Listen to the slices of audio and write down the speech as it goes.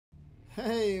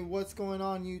Hey, what's going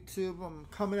on YouTube? I'm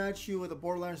coming at you with a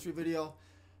Borderlands 3 video.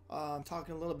 I'm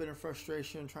talking a little bit in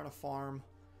frustration, trying to farm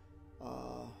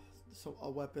a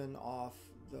weapon off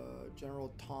the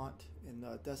General Taunt in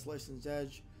the Desolation's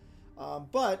Edge.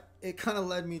 But it kind of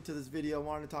led me to this video. I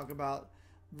wanted to talk about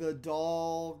the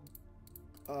doll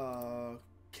Kazon,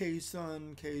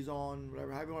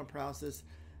 whatever, however you want to pronounce this.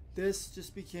 This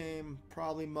just became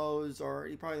probably Moze, or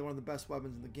probably one of the best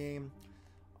weapons in the game.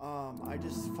 I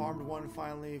just farmed one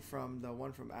finally from the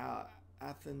one from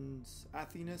Athenas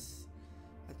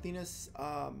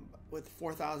with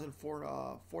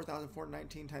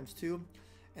 4,419 times 2,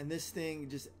 and this thing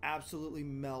just absolutely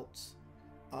melts.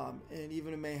 And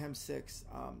even in Mayhem 6,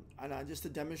 and just to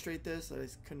demonstrate this, I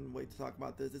just couldn't wait to talk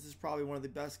about this. This is probably one of the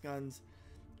best guns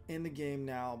in the game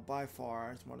now by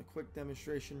far. I just want a quick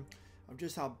demonstration of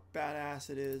just how badass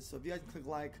it is. So if you guys can click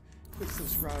like, click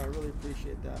subscribe, I really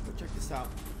appreciate that. But check this out.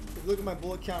 If you look at my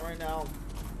bullet count right now,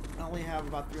 I only have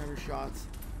about 300 shots.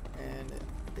 And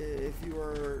if you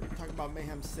were talking about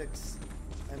Mayhem 6,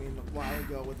 I mean a while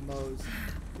ago with Moze,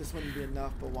 this wouldn't be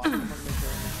enough. But watch, I'm gonna make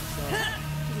sure. So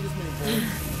this many bullets.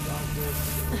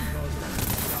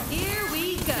 Here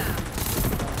we go.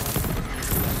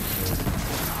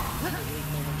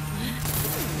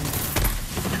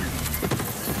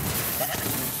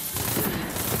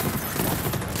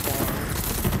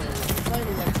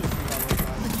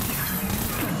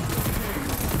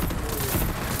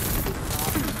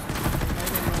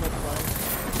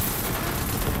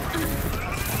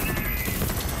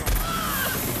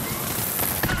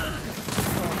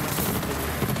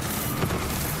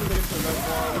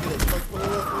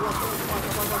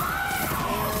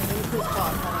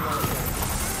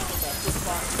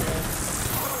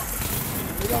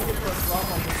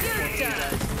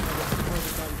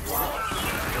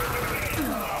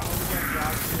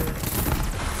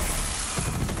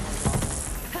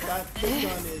 This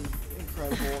gun is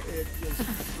incredible. It just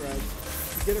shreds.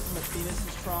 You get it from Athena's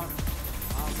trunk.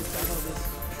 I know this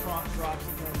trunk drops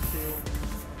again too,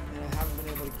 and I haven't been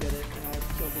able to get it. And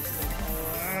I've killed this thing.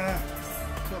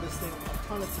 Killed this thing a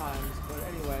ton of times. But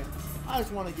anyway, I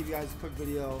just want to give you guys a quick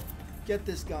video. Get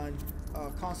this gun.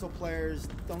 Console players,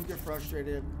 don't get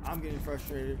frustrated. I'm getting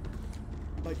frustrated.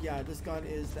 But yeah, this gun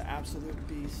is the absolute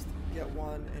beast. Get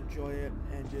one, enjoy it,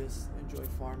 and just enjoy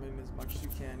farming as much as you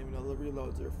can, even though the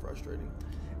reloads are frustrating.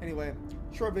 Anyway,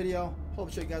 short video. Hope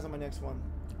to show you guys on my next one.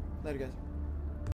 Later, guys.